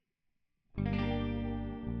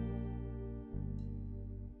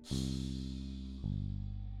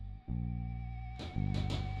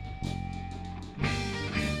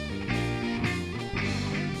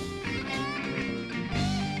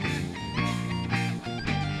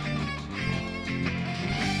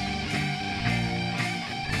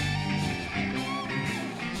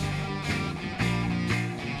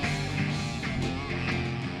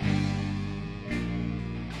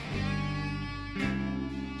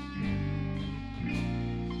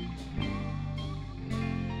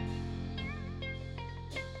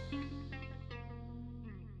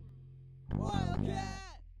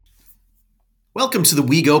Welcome to the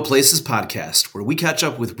We Go Places podcast, where we catch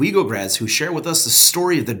up with WeGo grads who share with us the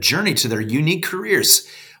story of the journey to their unique careers.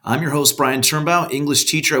 I'm your host, Brian Turnbow, English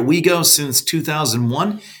teacher at WeGo since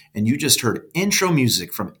 2001, and you just heard intro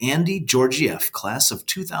music from Andy Georgiev, class of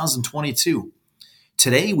 2022.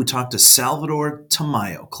 Today, we talked to Salvador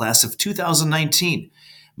Tamayo, class of 2019,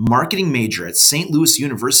 marketing major at St. Louis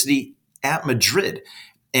University at Madrid,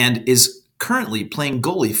 and is currently playing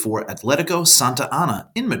goalie for Atletico Santa Ana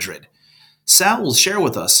in Madrid. Sal will share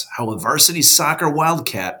with us how a varsity soccer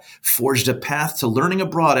wildcat forged a path to learning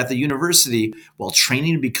abroad at the university while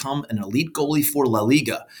training to become an elite goalie for La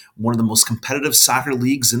Liga, one of the most competitive soccer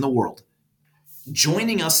leagues in the world.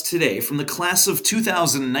 Joining us today from the class of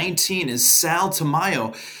 2019 is Sal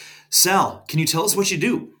Tamayo. Sal, can you tell us what you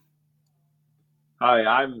do? Hi,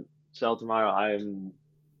 I'm Sal Tamayo. I'm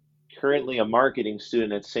currently a marketing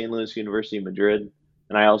student at St. Louis University Madrid,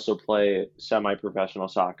 and I also play semi-professional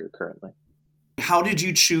soccer currently. How did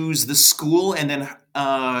you choose the school, and then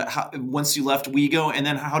once you left WeGo, and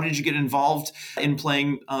then how did you get involved in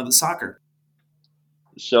playing the soccer?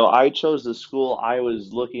 So I chose the school. I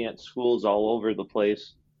was looking at schools all over the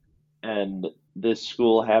place, and this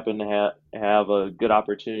school happened to have a good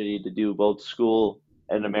opportunity to do both school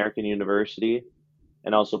and American university,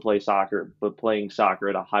 and also play soccer, but playing soccer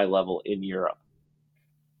at a high level in Europe.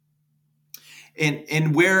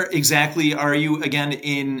 And where exactly are you again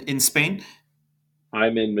in Spain?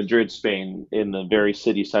 I'm in Madrid, Spain, in the very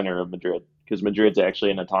city center of Madrid, because Madrid's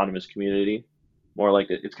actually an autonomous community, more like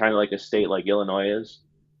it's kind of like a state like Illinois is,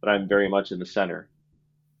 but I'm very much in the center.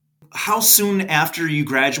 How soon after you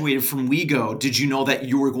graduated from WeGo did you know that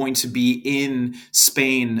you were going to be in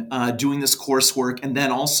Spain doing this coursework and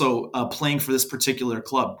then also playing for this particular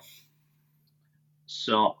club?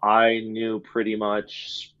 So I knew pretty much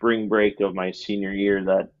spring break of my senior year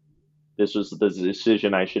that this was the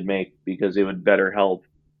decision I should make because it would better help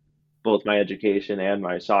both my education and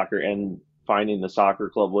my soccer. And finding the soccer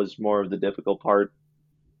club was more of the difficult part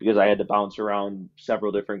because I had to bounce around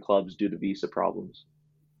several different clubs due to visa problems.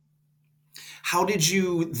 How did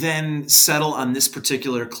you then settle on this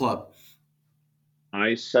particular club?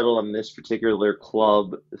 I settled on this particular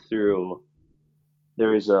club through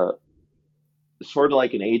there is a sort of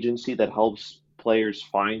like an agency that helps players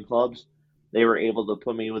find clubs. They were able to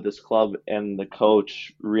put me with this club, and the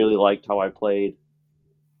coach really liked how I played,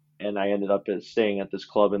 and I ended up staying at this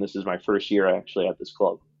club. And this is my first year actually at this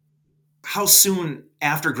club. How soon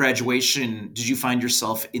after graduation did you find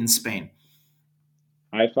yourself in Spain?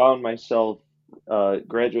 I found myself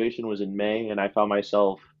graduation was in May, and I found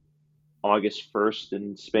myself August 1st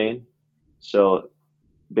in Spain. So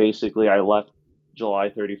basically, I left July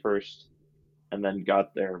 31st, and then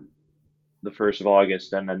got there the 1st of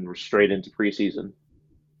August, and then straight into preseason.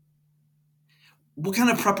 What kind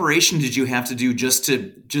of preparation did you have to do just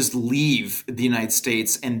to leave the United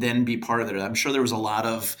States and then be part of it? I'm sure there was a lot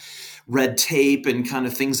of red tape and kind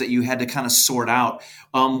of things that you had to kind of sort out.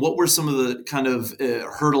 What were some of the kind of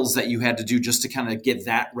hurdles that you had to do just to kind of get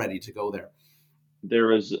that ready to go there? There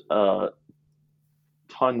was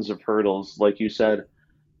tons of hurdles. Like you said,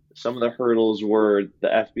 some of the hurdles were the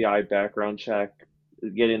FBI background check,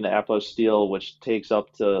 getting the apostille, which takes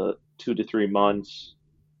up to 2 to 3 months,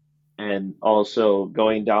 and also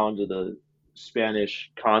going down to the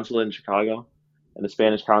Spanish consulate in Chicago. And the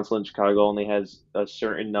Spanish consulate in Chicago only has a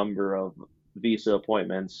certain number of visa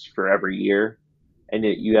appointments for every year, and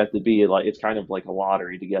you have to be like it's kind of like a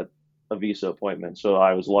lottery to get a visa appointment. So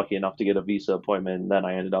I was lucky enough to get a visa appointment, and then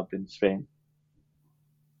I ended up in Spain.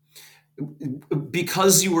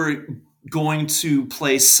 Because you were going to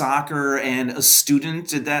play soccer and a student,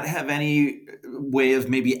 did that have any way of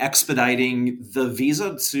maybe expediting the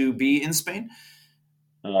visa to be in Spain?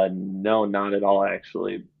 No, not at all.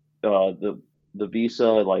 Actually, the visa,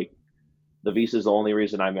 like the visa, is the only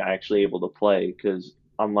reason I'm actually able to play. Because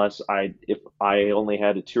if I only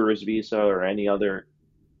had a tourist visa or any other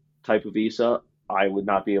type of visa, I would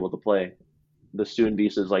not be able to play. The student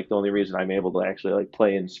visa is like the only reason I'm able to actually like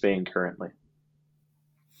play in Spain currently.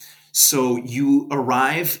 So you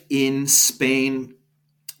arrive in Spain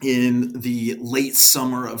in the late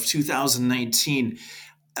summer of 2019.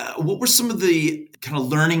 What were some of the kind of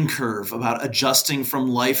learning curve about adjusting from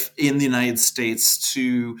life in the United States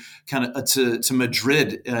to kind of to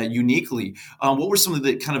Madrid uniquely? What were some of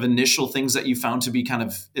the kind of initial things that you found to be kind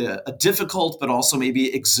of difficult, but also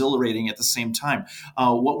maybe exhilarating at the same time?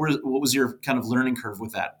 What was your kind of learning curve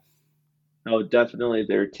with that? No, definitely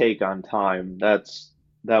their take on time. That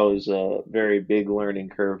was a very big learning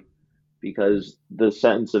curve because the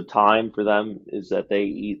sense of time for them is that they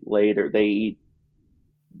eat later. They eat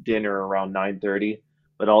dinner around 9:30,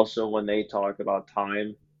 but also when they talk about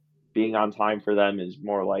time, being on time for them is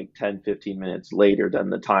more like 10, 15 minutes later than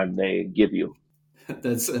the time they give you.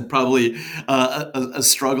 That's probably a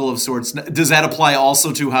struggle of sorts. Does that apply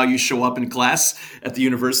also to how you show up in class at the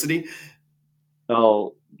university?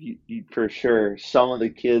 Oh, for sure. Some of the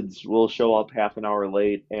kids will show up half an hour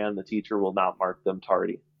late and the teacher will not mark them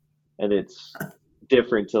tardy. And it's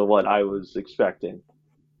different to what I was expecting.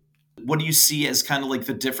 What do you see as kind of like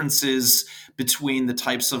the differences between the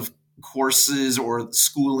types of courses or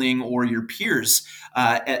schooling or your peers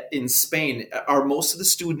in Spain? Are most of the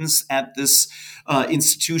students at this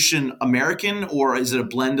institution American, or is it a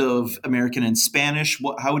blend of American and Spanish?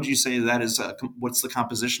 How would you say that is? What's the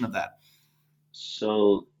composition of that?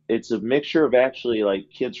 So it's a mixture of actually like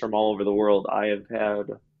kids from all over the world. I have had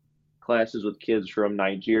classes with kids from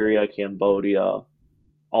Nigeria, Cambodia,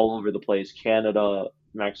 all over the place, Canada,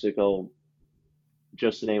 Mexico,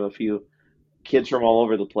 just to name a few. Kids from all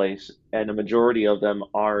over the place, and a majority of them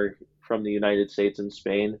are from the United States and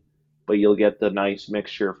Spain, but you'll get the nice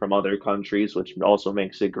mixture from other countries, which also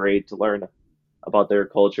makes it great to learn about their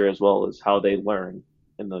culture as well as how they learn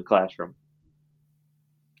in the classroom.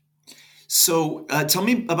 So, tell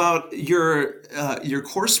me about your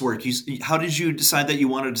coursework. How did you decide that you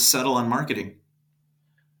wanted to settle on marketing?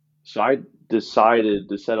 So I decided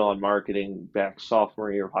to settle on marketing back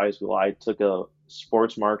sophomore year of high school. I took a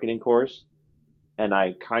sports marketing course and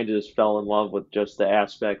I kind of just fell in love with just the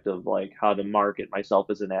aspect of like how to market myself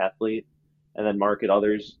as an athlete and then market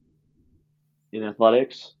others in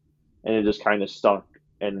athletics, and it just kind of stuck.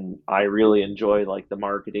 And I really enjoy like the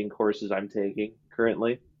marketing courses I'm taking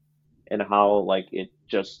currently and how like it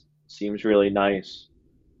just seems really nice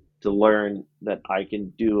to learn that I can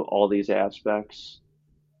do all these aspects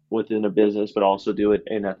within a business, but also do it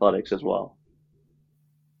in athletics as well.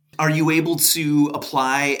 Are you able to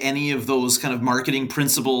apply any of those kind of marketing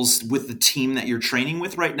principles with the team that you're training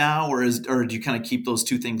with right now, or do you kind of keep those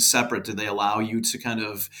two things separate? Do they allow you to kind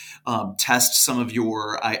of test some of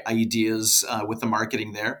your ideas with the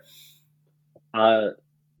marketing there? Uh,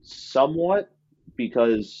 Somewhat,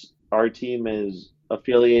 because our team is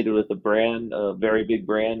affiliated with a brand, a very big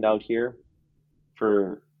brand out here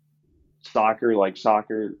for soccer, like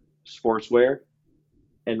soccer sportswear,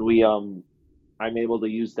 and I'm able to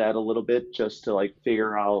use that a little bit just to like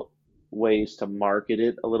figure out ways to market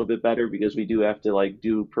it a little bit better because we do have to like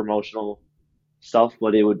do promotional stuff,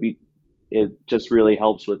 but it just really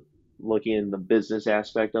helps with looking in the business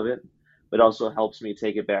aspect of it, but also helps me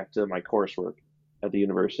take it back to my coursework at the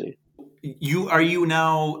university. You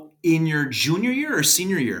now in your junior year or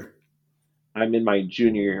senior year? I'm in my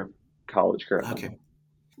junior year of college currently. Okay.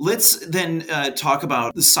 Let's then talk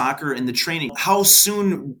about the soccer and the training. How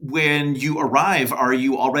soon, when you arrive, are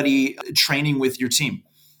you already training with your team?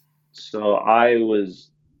 So I was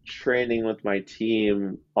training with my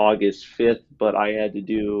team August 5th, but I had to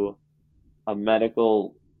do a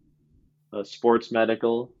medical, a sports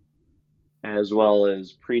medical, as well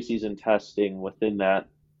as preseason testing within that,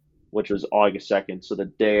 which was August 2nd. So the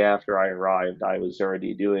day after I arrived, I was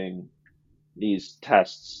already doing these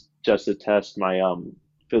tests just to test my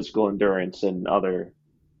physical endurance and other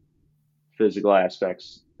physical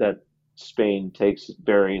aspects that Spain takes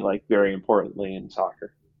very importantly in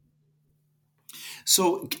soccer.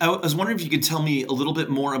 So I was wondering if you could tell me a little bit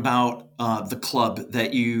more about the club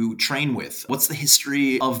that you train with. What's the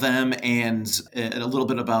history of them and a little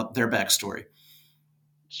bit about their backstory?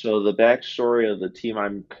 So the backstory of the team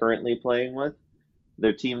I'm currently playing with,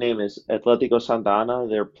 their team name is Atlético Santana.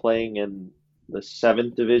 They're playing in the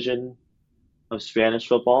seventh division of Spanish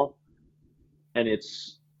football, and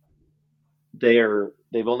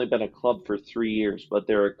they've only been a club for 3 years, but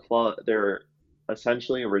they're a club. They're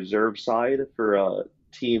essentially a reserve side for a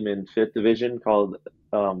team in fifth division called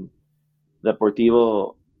um,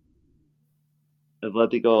 Deportivo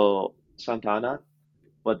Atlético Santana.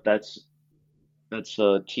 But that's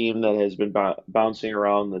a team that has been bouncing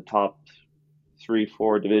around the top three,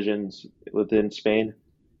 four divisions within Spain.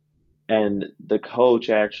 And the coach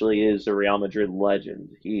actually is a Real Madrid legend.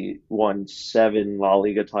 He won 7 La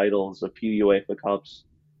Liga titles, a few UEFA Cups,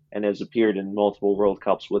 and has appeared in multiple World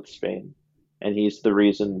Cups with Spain. And he's the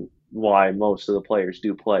reason why most of the players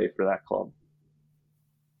do play for that club.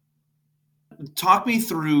 Talk me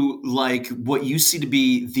through like what you see to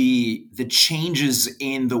be the changes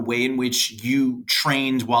in the way in which you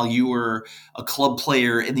trained while you were a club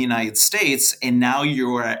player in the United States, and now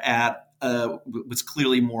you're at what's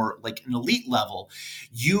clearly more like an elite level.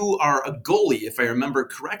 You are a goalie, if I remember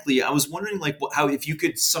correctly. I was wondering, like, how if you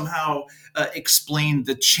could somehow explain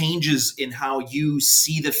the changes in how you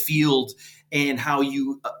see the field and how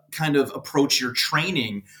you kind of approach your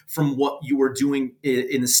training from what you were doing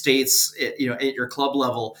in the States, at your club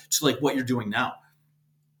level to like what you're doing now.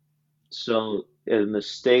 So in the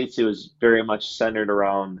States, it was very much centered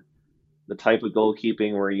around the type of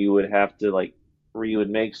goalkeeping where you would have to like where you would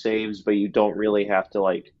make saves, but you don't really have to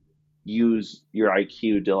like use your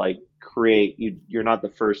IQ to like create. You're not the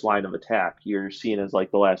first line of attack. You're seen as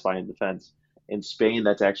like the last line of defense. In Spain,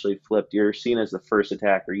 that's actually flipped. You're seen as the first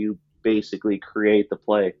attacker. You basically create the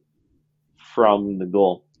play from the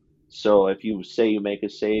goal. So if you say you make a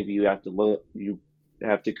save, you have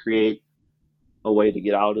to create a way to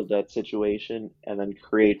get out of that situation and then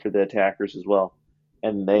create for the attackers as well.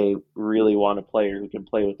 And they really want a player who can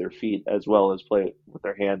play with their feet as well as play with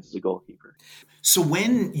their hands as a goalkeeper. So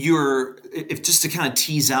if just to kind of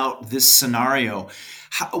tease out this scenario,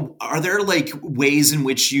 are there like ways in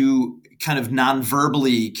which you kind of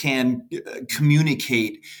non-verbally can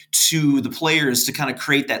communicate to the players to kind of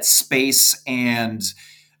create that space and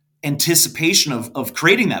anticipation of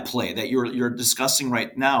creating that play that you're discussing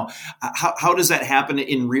right now? How does that happen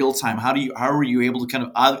in real time? How are you able to kind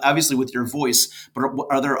of, obviously with your voice, but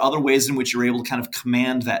are there other ways in which you're able to kind of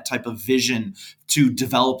command that type of vision to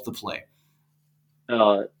develop the play?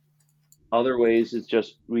 Uh, Other ways is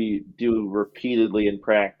just we do repeatedly in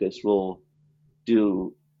practice. We'll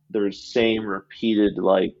do the same repeated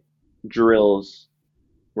like drills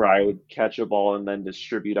where I would catch a ball and then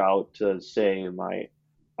distribute out to say my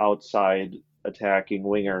outside attacking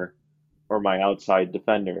winger or my outside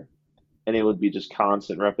defender. And it would be just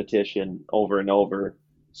constant repetition over and over.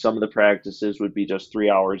 Some of the practices would be just 3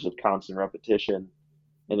 hours of constant repetition,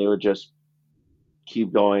 and it would just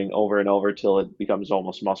keep going over and over till it becomes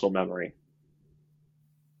almost muscle memory.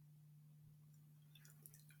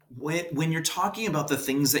 When you're talking about the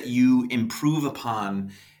things that you improve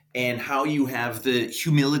upon and how you have the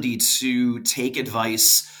humility to take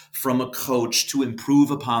advice from a coach to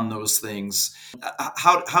improve upon those things,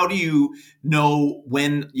 how do you know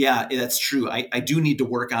when, yeah, that's true, I do need to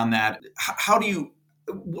work on that? How do you,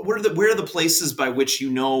 where are the places by which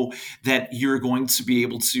you know that you're going to be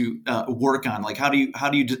able to work on? Like,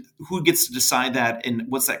 who gets to decide that, and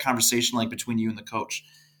what's that conversation like between you and the coach?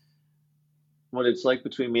 What it's like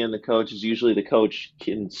between me and the coach is usually the coach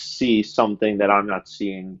can see something that I'm not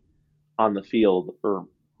seeing on the field, or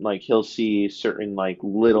like he'll see certain like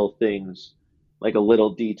little things, like a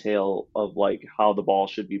little detail of like how the ball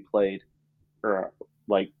should be played, or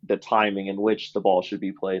like the timing in which the ball should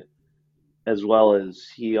be played, as well as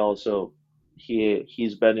he's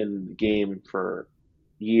been in the game for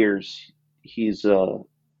years. He's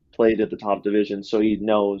played at the top division, so he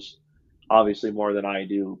knows obviously more than I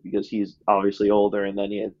do because he's obviously older, and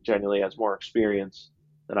then he generally has more experience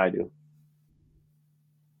than I do.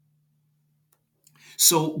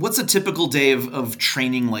 So, what's a typical day of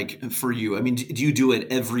training like for you? I mean, do you do it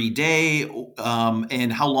every day?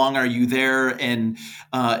 And how long are you there? And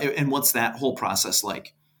what's that whole process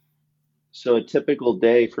like? So a typical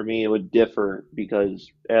day for me it would differ because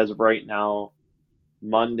as of right now,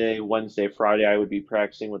 Monday, Wednesday, Friday, I would be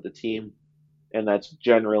practicing with the team, and that's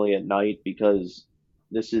generally at night because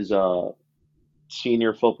this is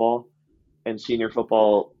senior football, and senior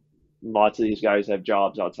football, lots of these guys have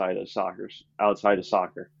jobs outside of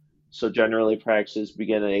soccer. So generally practices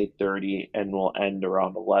begin at 8:30 and will end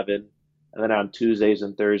around 11. And then on Tuesdays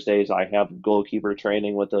and Thursdays, I have goalkeeper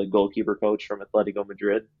training with a goalkeeper coach from Atletico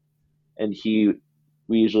Madrid, and we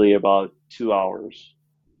usually about 2 hours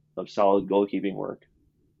of solid goalkeeping work.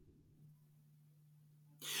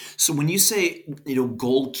 So, when you say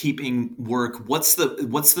goalkeeping work, what's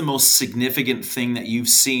the most significant thing that you've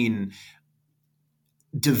seen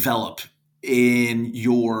develop in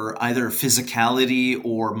your either physicality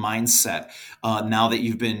or mindset now that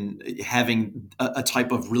you've been having a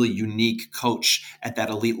type of really unique coach at that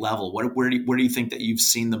elite level? Where do you think that you've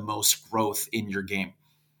seen the most growth in your game?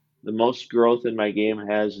 The most growth in my game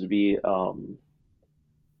has to be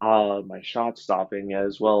my shot stopping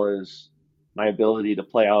as well as my ability to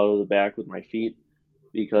play out of the back with my feet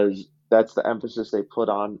because that's the emphasis they put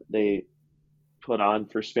on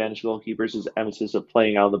for Spanish goalkeepers is emphasis of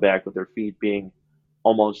playing out of the back with their feet being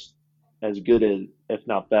almost as good as, if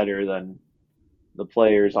not better than the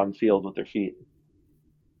players on field with their feet.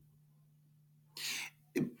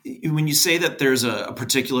 When you say that there's a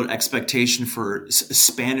particular expectation for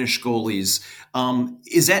Spanish goalies,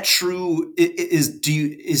 is that true?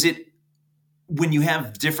 Is it when you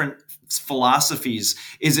have different philosophies?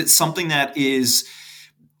 Is it something that is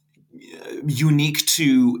unique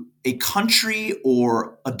to a country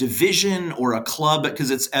or a division or a club?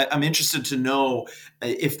 Because I'm interested to know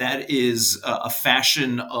if that is a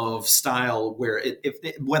fashion of style where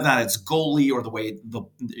whether or not it's goalie or the way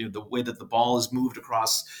that the ball is moved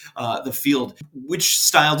across the field. Which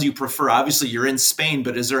style do you prefer? Obviously, you're in Spain,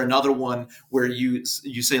 but is there another one where you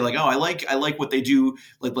say like, oh, I like what they do?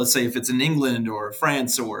 Like, let's say if it's in England or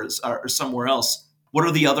France or somewhere else. What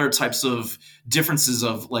are the other types of differences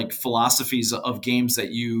of like philosophies of games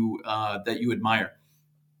that you admire?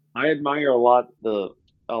 I admire a lot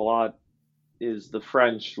is the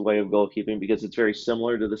French way of goalkeeping because it's very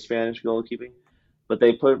similar to the Spanish goalkeeping, but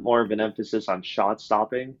they put more of an emphasis on shot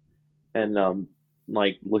stopping and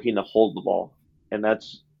like looking to hold the ball, and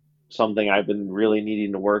that's something I've been really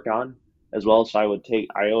needing to work on as well. So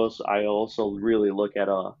I also really look at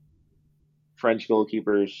French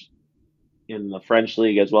goalkeepers in the French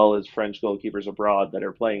league as well as French goalkeepers abroad that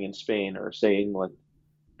are playing in Spain or say England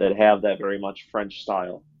that have that very much French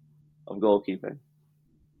style of goalkeeping.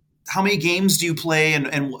 How many games do you play,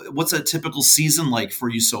 and what's a typical season like for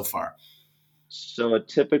you so far? So a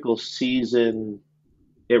typical season,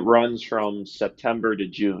 it runs from September to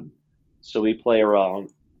June. So we play around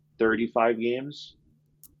 35 games.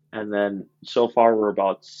 And then so far we're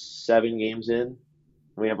about 7 games in.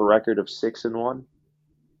 We have a record of 6-1.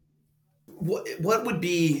 What would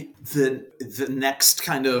be the next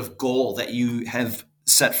kind of goal that you have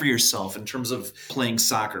set for yourself in terms of playing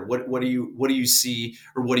soccer? What do you see,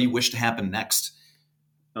 or what do you wish to happen next?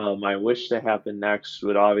 My wish to happen next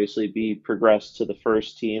would obviously be progress to the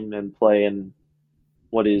first team and play in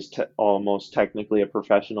what is almost technically a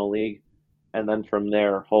professional league. And then from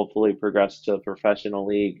there, hopefully progress to a professional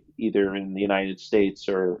league either in the United States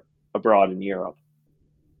or abroad in Europe.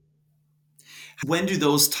 When do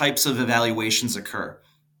those types of evaluations occur?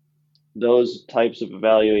 Those types of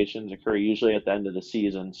evaluations occur usually at the end of the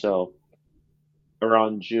season. So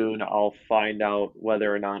around June, I'll find out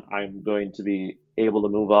whether or not I'm going to be able to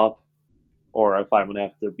move up or if I'm going to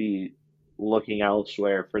have to be looking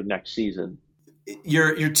elsewhere for next season.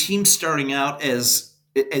 Your team starting out as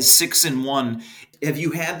 6-1. Have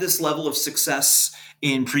you had this level of success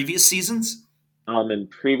in previous seasons? In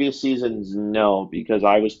previous seasons, no, because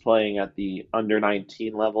I was playing at the under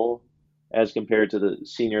 19 level as compared to the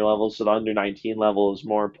senior level. So the under 19 level is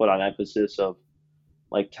more put on emphasis of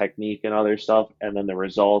like technique and other stuff, and then the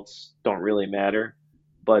results don't really matter.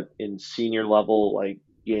 But in senior level like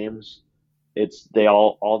games, it's they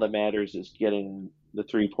all that matters is getting the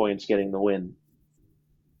 3 points, getting the win.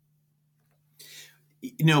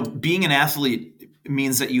 Being an athlete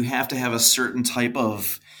means that you have to have a certain type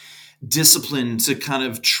of discipline to kind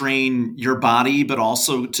of train your body, but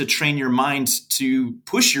also to train your mind to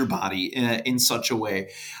push your body in such a way.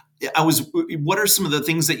 What are some of the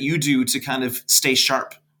things that you do to kind of stay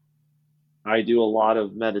sharp? I do a lot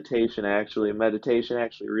of meditation actually. Meditation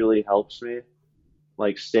actually really helps me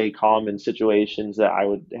like stay calm in situations that I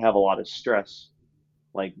would have a lot of stress,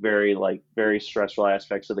 like very stressful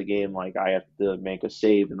aspects of the game, like I have to make a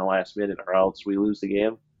save in the last minute or else we lose the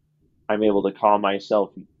game. I'm able to calm myself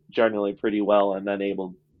generally pretty well and then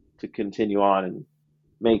able to continue on and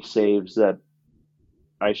make saves that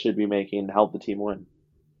I should be making to help the team win.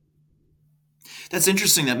 That's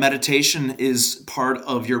interesting that meditation is part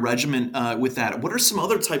of your regimen with that. What are some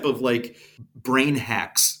other type of like brain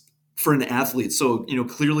hacks for an athlete? So,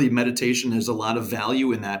 clearly meditation has a lot of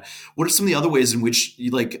value in that. What are some of the other ways in which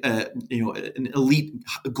you an elite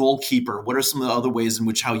goalkeeper, what are some of the other ways in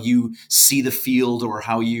which how you see the field or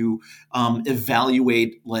how you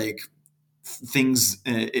evaluate like things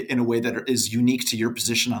in a way that is unique to your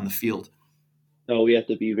position on the field? So we have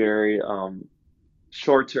to be very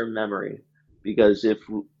short-term memory because if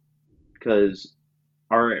because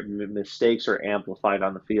our mistakes are amplified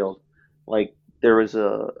on the field. Like there was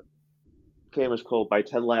a famous quote by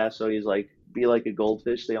Ted Lasso. He's like, "Be like a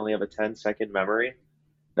goldfish. They only have a 10-second memory."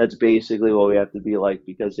 That's basically what we have to be like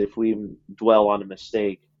because if we dwell on a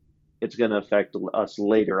mistake, it's going to affect us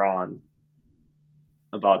later on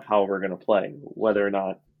about how we're going to play, whether or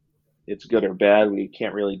not it's good or bad. We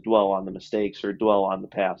can't really dwell on the mistakes or dwell on the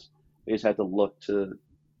past. We just have to look to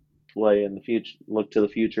play in the future, look to the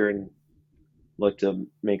future, and look to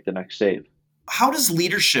make the next save. How does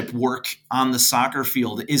leadership work on the soccer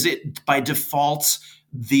field? Is it by default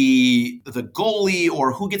the goalie,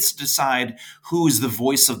 or who gets to decide who's the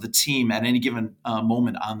voice of the team at any given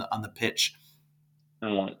moment on the pitch?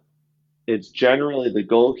 Uh, it's generally the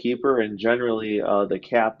goalkeeper and generally the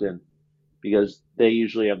captain because they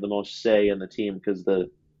usually have the most say in the team because the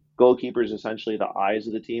goalkeeper is essentially the eyes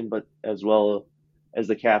of the team, but as well as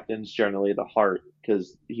the captain's generally the heart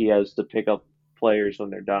because he has to pick up players when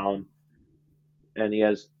they're down, and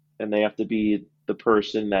they have to be the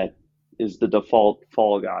person that is the default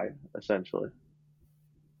fall guy essentially.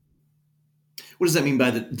 What does that mean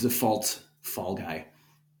by the default fall guy?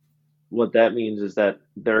 What that means is that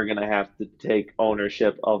they're going to have to take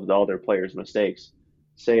ownership of the other player's mistakes.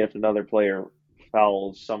 Say if another player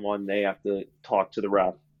fouls someone, they have to talk to the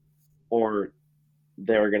ref, or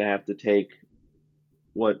they're going to have to take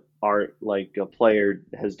what are like a player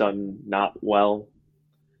has done not well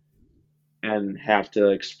and have to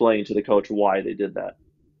explain to the coach why they did that.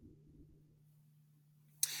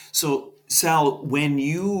 So, Sal, when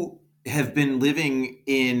you have been living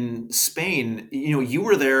in Spain, you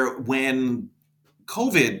were there when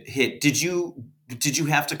COVID hit. Did you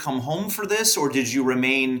have to come home for this, or did you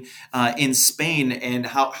remain in Spain? And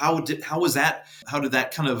how was that? How did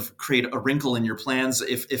that kind of create a wrinkle in your plans,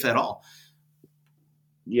 if at all?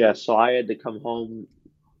 Yeah, so I had to come home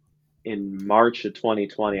in March of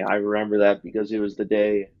 2020. I remember that because it was the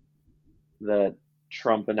day that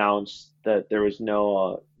Trump announced that there was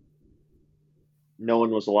no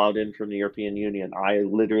one was allowed in from the European Union. I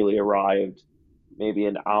literally arrived maybe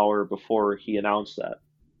an hour before he announced that,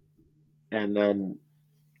 and then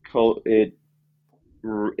it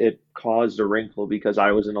it caused a wrinkle because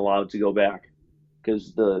I wasn't allowed to go back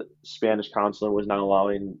because the Spanish consulate was not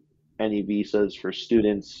allowing any visas for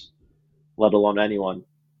students, let alone anyone.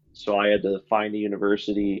 So I had to find a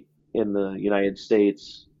university in the United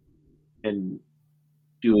States and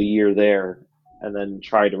do a year there and then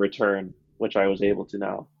try to return, which I was able to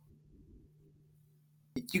now.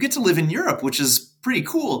 You get to live in Europe, which is pretty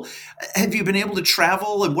cool. Have you been able to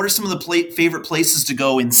travel, and what are some of the favorite places to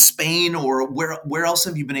go in Spain, or where else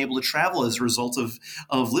have you been able to travel as a result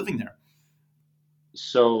of living there?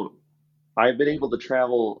 So I've been able to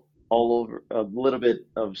travel all over a little bit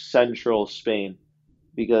of central Spain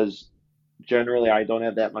because generally I don't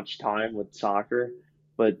have that much time with soccer,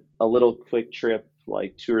 but a little quick trip,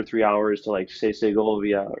 like 2 or 3 hours to like say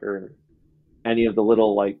Segovia or any of the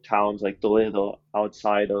little like towns like Toledo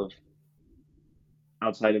outside of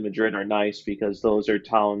Madrid are nice because those are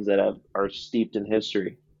towns that are steeped in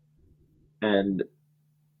history. And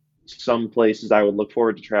some places I would look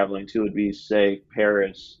forward to traveling to would be say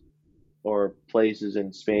Paris or places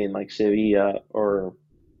in Spain like Sevilla or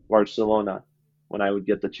Barcelona when I would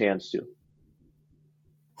get the chance to.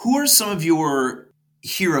 Who are some of your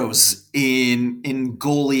heroes in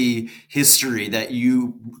goalie history that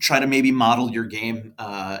you try to maybe model your game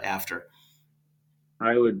after?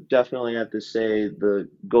 I would definitely have to say the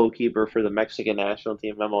goalkeeper for the Mexican national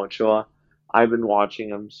team, Memo Ochoa. I've been watching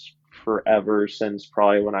him forever since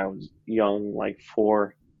probably when I was young, like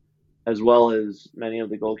four, as well as many of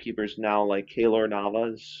the goalkeepers now, like Keylor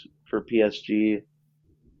Navas for PSG,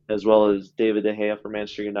 as well as David De Gea for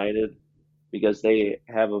Manchester United, because they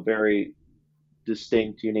have a very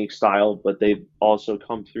distinct, unique style, but they've also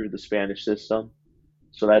come through the Spanish system.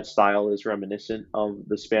 So that style is reminiscent of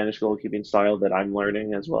the Spanish goalkeeping style that I'm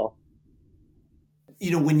learning as well.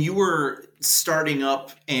 When you were starting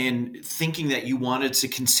up and thinking that you wanted to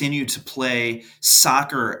continue to play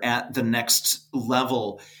soccer at the next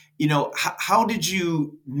level, how did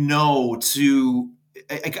you know to?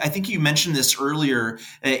 I think you mentioned this earlier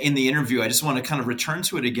in the interview. I just want to kind of return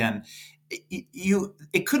to it again.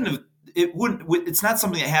 It couldn't have. It wouldn't. It's not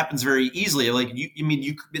something that happens very easily. Like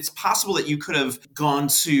it's possible that you could have gone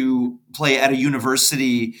to play at a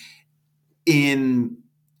university in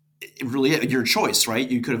really your choice, right?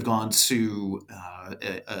 You could have gone to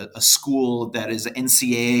a school that is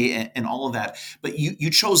NCAA and all of that, but you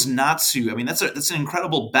chose not to. I mean, that's an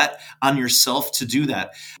incredible bet on yourself to do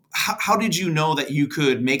that. How did you know that you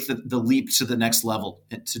could make the leap to the next level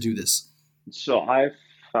to do this? So I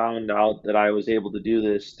found out that I was able to do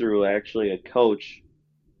this through actually a coach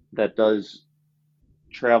that does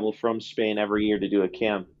travel from Spain every year to do a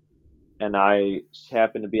camp. And I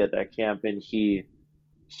happened to be at that camp, and he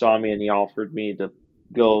saw me and he offered me to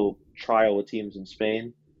go trial with teams in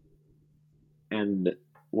Spain. And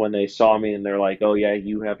when they saw me and they're like, "Oh yeah,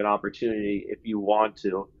 you have an opportunity if you want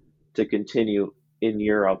to continue in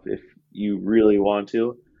Europe if you really want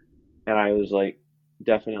to." And I was like,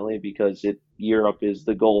 "Definitely because it Europe is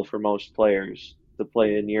the goal for most players. To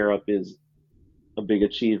play in Europe is a big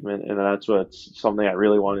achievement and that's what's something I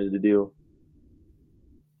really wanted to do."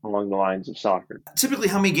 along the lines of soccer. Typically,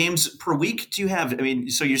 how many games per week do you have? I mean,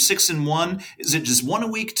 so you're 6-1. Is it just one a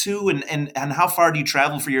week, two, and how far do you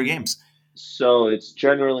travel for your games? So it's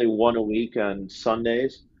generally one a week on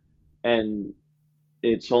Sundays, and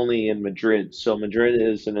it's only in Madrid. So Madrid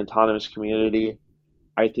is an autonomous community.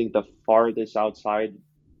 I think the farthest outside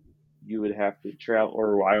you would have to travel,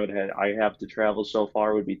 or I have to travel so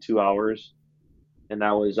far would be 2 hours, and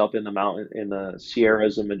that was up in the mountain in the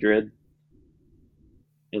Sierras of Madrid,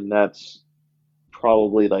 and that's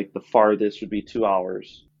probably like the farthest would be 2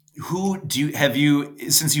 hours. Who do you have you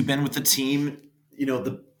since you've been with the team? You know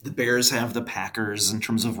the Bears have the Packers in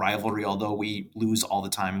terms of rivalry, although we lose all the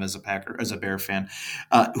time as a Bear fan.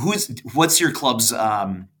 What's your club's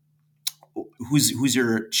who's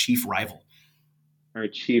your chief rival? Our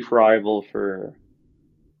chief rival for,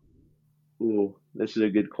 ooh, this is a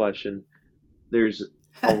good question. There's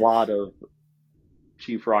a lot of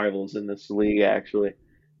chief rivals in this league actually,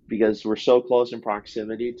 because we're so close in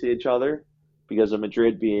proximity to each other. Because of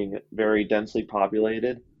Madrid being very densely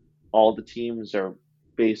populated, all the teams are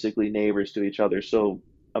basically neighbors to each other. So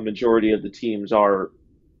a majority of the teams are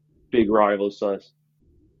big rivals to us.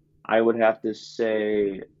 I would have to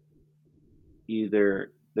say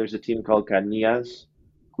either there's a team called Canillas,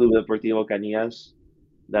 Club Deportivo Canillas.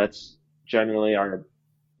 That's generally our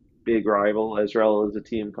big rival, as well as a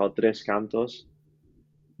team called Tres Cantos.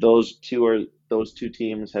 Those two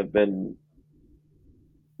teams have been,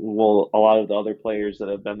 well, a lot of the other players that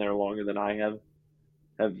have been there longer than I have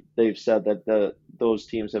they've said that those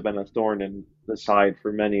teams have been a thorn in the side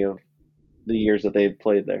for many of the years that they've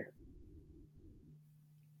played there.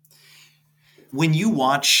 When you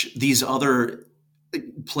watch these other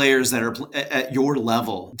players that are at your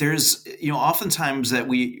level, there's oftentimes that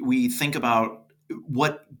we think about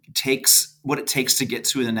what it takes to get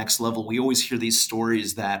to the next level. We always hear these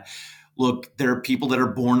stories that, look, there are people that are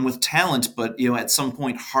born with talent, but at some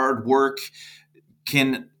point hard work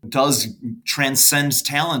does transcend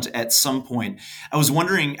talent at some point. I was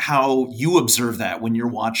wondering how you observe that when you're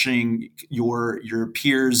watching your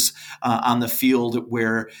peers on the field,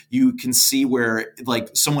 where you can see where like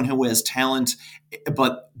someone who has talent,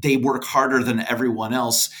 but they work harder than everyone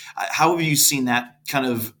else. How have you seen that kind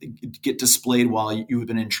of get displayed while you've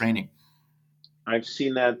been in training? I've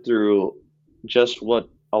seen that through just what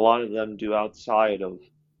a lot of them do outside of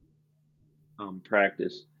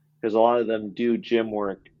practice, because a lot of them do gym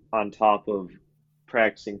work on top of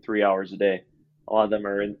practicing 3 hours a day. A lot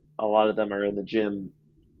of them are in the gym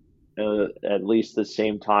at least the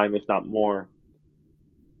same time, if not more,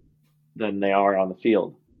 than they are on the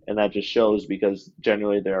field, and that just shows because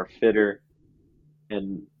generally they are fitter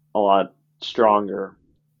and a lot stronger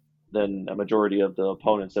than a majority of the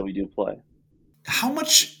opponents that we do play. How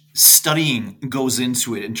much studying goes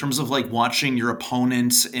into it in terms of like watching your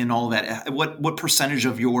opponents and all that? What percentage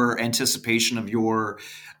of your anticipation of your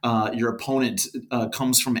opponent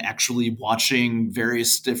comes from actually watching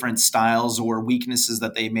various different styles or weaknesses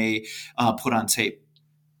that they may put on tape?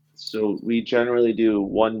 So we generally do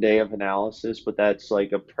 1 day of analysis, but that's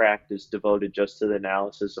like a practice devoted just to the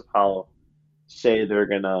analysis of how, say, they're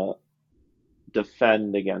gonna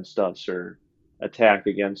defend against us or attack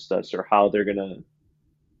against us, or how they're gonna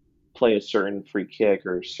play a certain free kick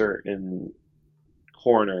or a certain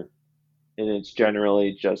corner. And it's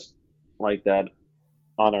generally just like that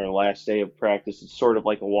on our last day of practice. It's sort of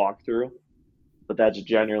like a walkthrough, but that's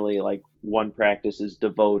generally like one practice is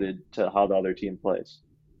devoted to how the other team plays.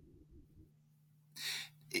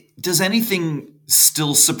 Does anything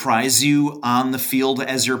still surprise you on the field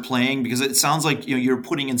as you're playing? Because it sounds like you're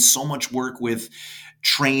putting in so much work with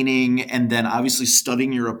training and then obviously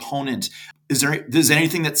studying your opponent. Does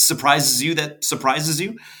anything that surprises you?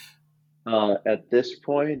 At this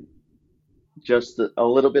point, just a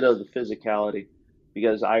little bit of the physicality,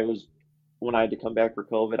 because when I had to come back for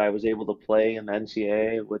COVID, I was able to play in the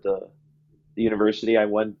NCAA with the university I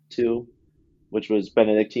went to, which was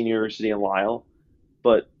Benedictine University in Lisle.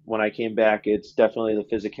 But when I came back, it's definitely the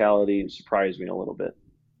physicality surprised me a little bit.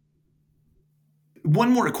 One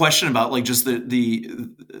more question about like just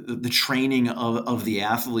the training of the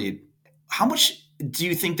athlete. How much do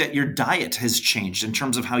you think that your diet has changed in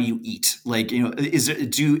terms of how you eat? Like, is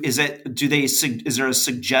there a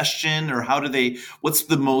suggestion, or what's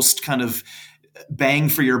the most kind of bang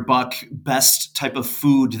for your buck, best type of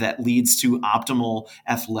food that leads to optimal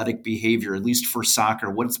athletic behavior, at least for soccer?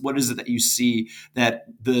 What is it that you see that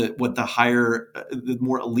the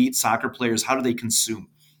more elite soccer players, how do they consume?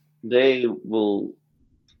 They will,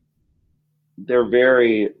 they're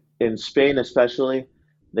very, in Spain especially,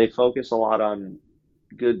 they focus a lot on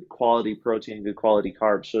good quality protein, good quality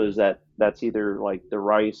carbs. So that's either like the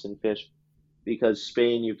rice and fish, because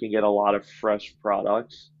Spain you can get a lot of fresh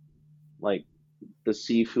products. Like the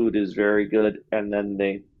seafood is very good, and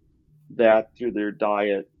then that through their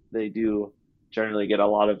diet they do generally get a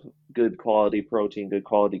lot of good quality protein, good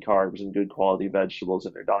quality carbs, and good quality vegetables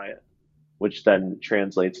in their diet, which then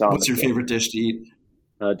translates on What's the your field. favorite dish to eat?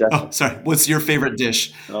 Oh, Definitely, sorry. What's your favorite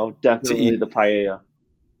dish to definitely eat? the paella,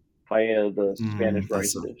 the Spanish That's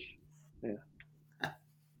rice so. dish. Yeah.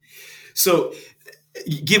 So,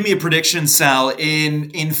 give me a prediction, Sal.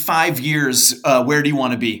 In 5 years, where do you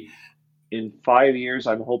want to be? In 5 years,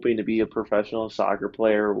 I'm hoping to be a professional soccer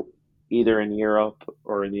player, either in Europe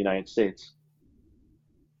or in the United States.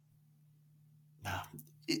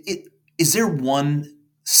 Is there one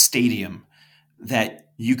stadium that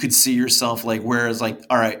you could see yourself like, whereas like,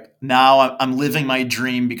 all right, now I'm living my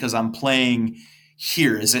dream because I'm playing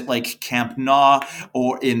here? Is it like Camp Nou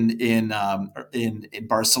or in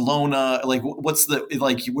Barcelona? Like, what's the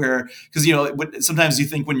like where? Because sometimes you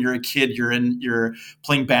think when you're a kid, you're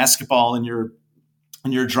playing basketball and you're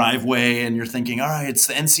in your driveway and you're thinking, all right, it's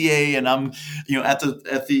the NCAA and I'm at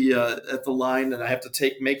the line and I have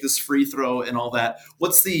to make this free throw and all that.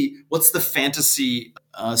 What's the fantasy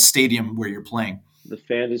stadium where you're playing? The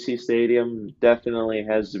fantasy stadium definitely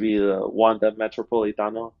has to be the Wanda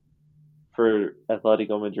Metropolitano for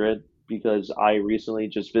Atletico Madrid, because I recently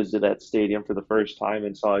just visited that stadium for the first time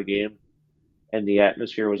and saw a game, and the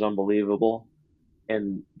atmosphere was unbelievable,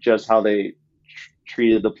 and just how they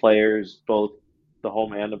treated the players, both the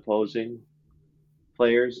home and opposing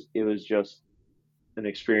players. It was just an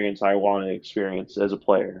experience I want to experience as a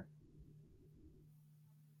player.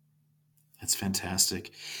 That's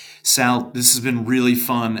fantastic. Sal, this has been really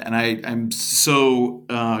fun, and I'm so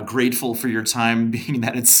grateful for your time, being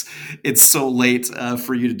that it's so late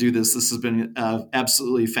for you to do this. This has been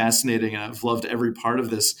absolutely fascinating, and I've loved every part of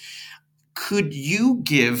this. Could you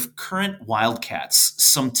give current Wildcats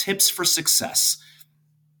some tips for success?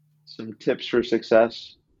 Some tips for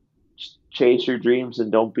success: chase your dreams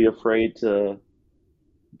and don't be afraid to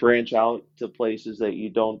branch out to places that you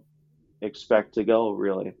don't expect to go,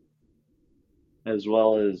 really, as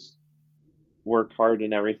well as work hard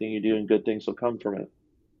in everything you do, and good things will come from it.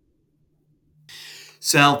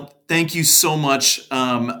 Sal, thank you so much,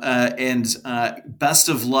 and best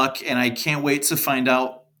of luck. And I can't wait to find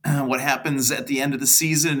out what happens at the end of the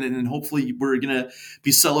season. And hopefully, we're going to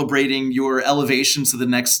be celebrating your elevation to the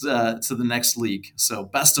next league. So,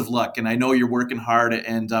 best of luck. And I know you're working hard,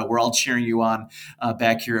 and we're all cheering you on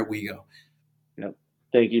back here at WeGo. Yep.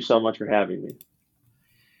 Thank you so much for having me.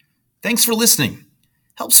 Thanks for listening.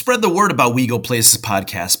 Help spread the word about WeGo Places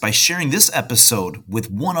podcast by sharing this episode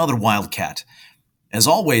with one other Wildcat. As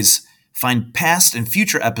always, find past and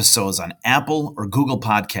future episodes on Apple or Google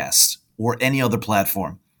Podcasts or any other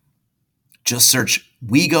platform. Just search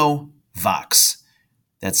WeGo Vox.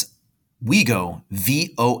 That's WeGo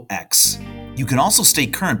VOX. You can also stay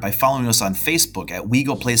current by following us on Facebook at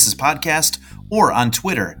WeGo Places Podcast or on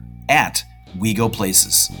Twitter at WeGo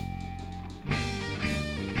Places.